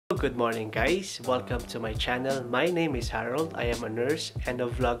good morning guys! Welcome to my channel. My name is Harold. I am a nurse and a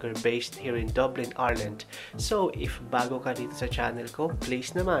vlogger based here in Dublin, Ireland. So if bago ka dito sa channel ko,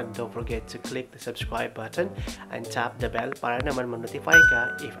 please naman don't forget to click the subscribe button and tap the bell para naman ma-notify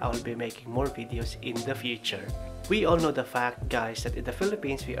ka if I will be making more videos in the future. We all know the fact guys that in the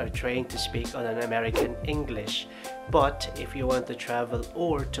Philippines we are trained to speak on an American English. But if you want to travel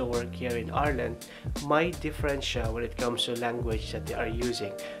or to work here in Ireland, may difference siya when it comes to language that they are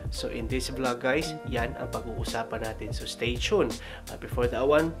using. So in this vlog guys, yan ang pag-uusapan natin. So stay tuned. But before that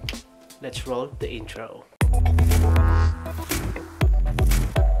one, let's roll the intro.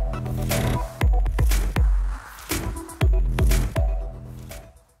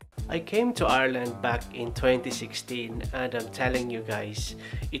 I came to Ireland back in 2016 and I'm telling you guys,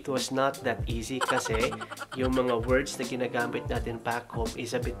 it was not that easy kasi yung mga words na ginagamit natin back home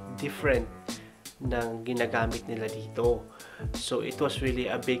is a bit different ng ginagamit nila dito. So it was really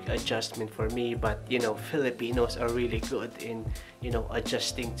a big adjustment for me, but you know, Filipinos are really good in, you know,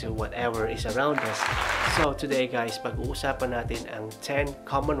 adjusting to whatever is around us. So today guys, pag-uusapan natin ang 10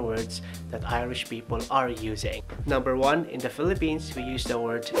 common words that Irish people are using. Number 1, in the Philippines, we use the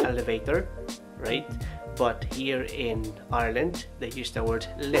word elevator, right? But here in Ireland, they use the word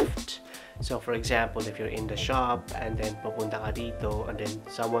lift. So for example, if you're in the shop and then pupunta ka dito and then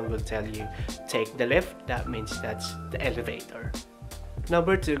someone will tell you, take the lift, that means that's the elevator.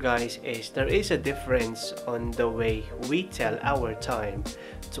 Number 2 guys is there is a difference on the way we tell our time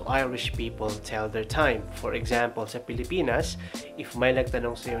to Irish people tell their time. For example, sa Pilipinas, if may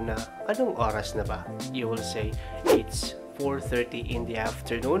nagtanong sa'yo na, anong oras na ba? You will say, it's 4:30 in the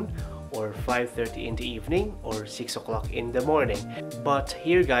afternoon, or 5:30 in the evening, or 6 o'clock in the morning. But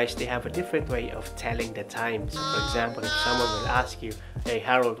here guys, they have a different way of telling the time. So for example, if someone will ask you, hey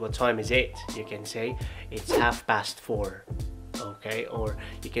Harold, what time is it? You can say, it's 4:30. Okay, or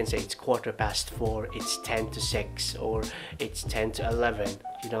you can say it's 4:15, it's 10 to 6, or it's 10 to 11,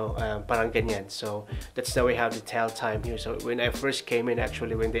 you know, parang ganyan. So that's the way how to tell time here. So when I first came in,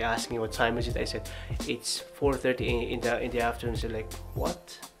 actually, when they asked me what time is it, I said it's 4:30 in the afternoon. So like,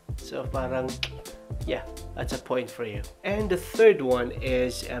 what? So parang, yeah, that's a point for you. And the third one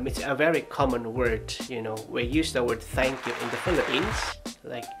is, it's a very common word, you know, we use the word thank you in the Philippines,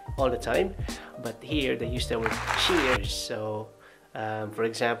 like all the time, but here they use the word cheers. So for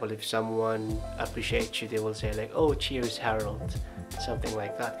example, if someone appreciates you, they will say like, oh, cheers Harold, something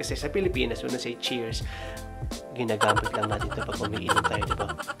like that. Kasi sa Pilipinas, when they say cheers, ginagamit lang natin ito pag umiinom tayo, diba?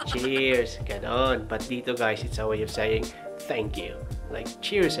 Cheers, ganon. But dito guys, it's a way of saying thank you. Like,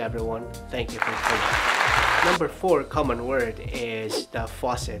 cheers everyone, thank you for coming. Number 4 common word is the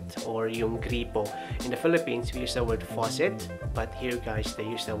faucet or yung gripo. In the Philippines, we use the word faucet, but here guys, they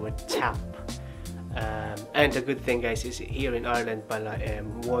use the word tap. And the good thing guys is here in Ireland pala,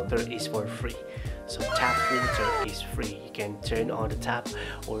 water is for free. So tap water is free. You can turn on the tap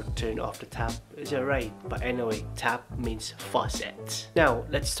or turn off the tap. Is that right? But anyway, tap means faucet. Now,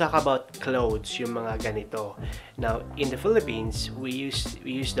 let's talk about clothes, yung mga ganito. Now, in the Philippines, we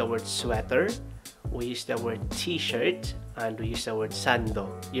use the word sweater, we use the word t-shirt, and we use the word sando,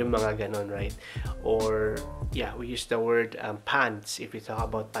 yung mga ganon, right? Or yeah, we use the word pants if we talk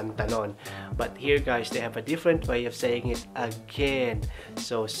about pantalon. But here guys, they have a different way of saying it again.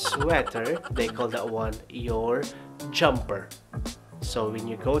 So sweater, they call that one your jumper. So when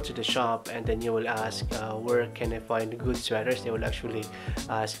you go to the shop and then you will ask, where can I find good sweaters, they will actually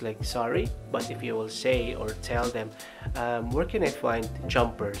ask like, sorry, but if you will say or tell them, where can I find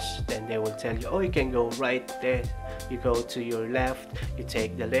jumpers, then they will tell you, oh, you can go right there. You go to your left, you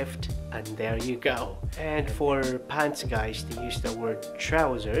take the lift, and there you go. And for pants guys, they use the word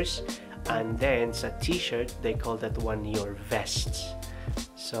trousers, and then sa t-shirt, they call that one your vest.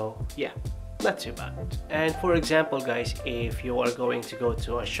 So yeah, not too bad. And for example guys, if you are going to go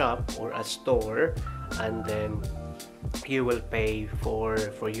to a shop or a store and then you will pay for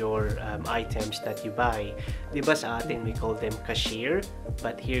your items that you buy, diba sa atin we call them cashier,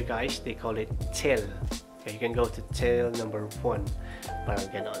 but here guys they call it till. Okay, you can go to till number 1, parang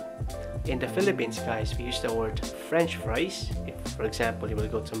ganon. In the Philippines guys, we use the word French fries. If for example you will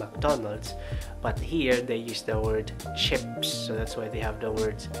go to McDonald's, but here they use the word chips. So that's why they have the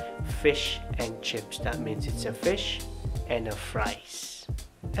words fish and chips. That means it's a fish and a fries.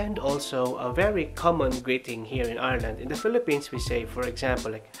 And also a very common greeting here in Ireland. In the Philippines we say, for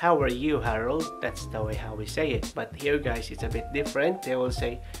example, like, how are you Harold? That's the way how we say it. But here guys, it's a bit different. They will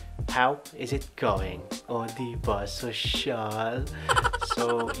say, how is it going? O, diba? Social.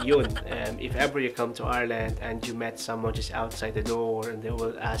 So, yun. If ever you come to Ireland and you met someone just outside the door and they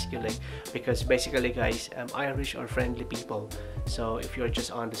will ask you like, because basically guys, Irish are friendly people. So, if you're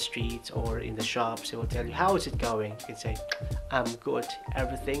just on the streets or in the shops, they will tell you, how is it going? You can say, I'm good.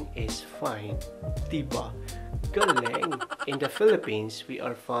 Everything is fine. Diba? Galing. In the Philippines, we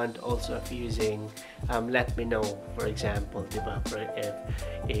are fond also of using let me know, for example, diba?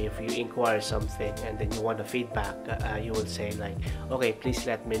 If you inquire something and then you want a feedback, you will say like, okay, please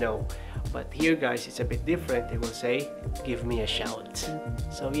let me know. But here guys, it's a bit different. They will say, give me a shout.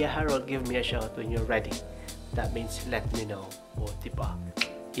 So yeah, Harold, give me a shout when you're ready. That means let me know. O, diba?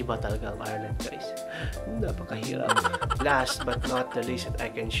 Iba talaga ang Ireland guys. Napakahirap. Last but not the least that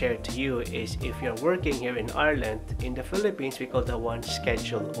I can share to you is if you're working here in Ireland, in the Philippines we call that one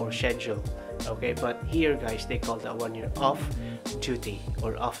schedule or schedule. Okay, but here guys they call that one your off duty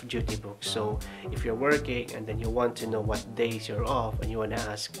or off duty book. So if you're working and then you want to know what days you're off and you want to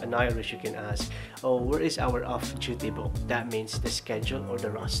ask an Irish, you can ask, oh, where is our off duty book? That means the schedule or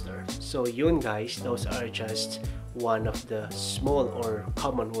the roster. So yun guys, those are just one of the small or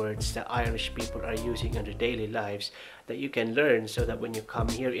common words that Irish people are using in their daily lives that you can learn, so that when you come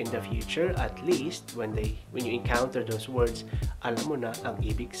here in the future, at least when you encounter those words, alam mo na ang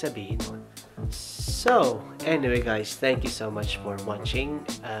ibig sabihin nun. So anyway guys, thank you so much for watching.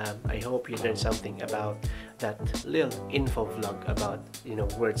 I hope you learned something about that little info vlog about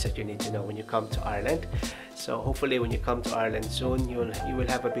words that you need to know when you come to Ireland. So hopefully when you come to Ireland soon, you will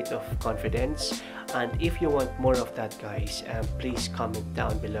have a bit of confidence. And if you want more of that guys, please comment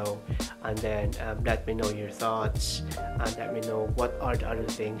down below and then let me know your thoughts and let me know what are the other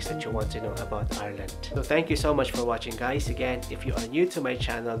things that you want to know about Ireland. So thank you so much for watching guys. Again, if you are new to my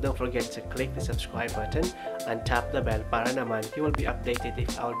channel, don't forget to click the subscribe button and tap the bell para naman you will be updated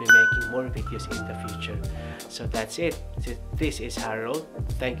if I will be making more videos in the future. So that's it. This is Harold.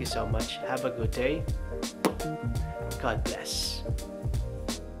 Thank you so much. Have a good day. God bless.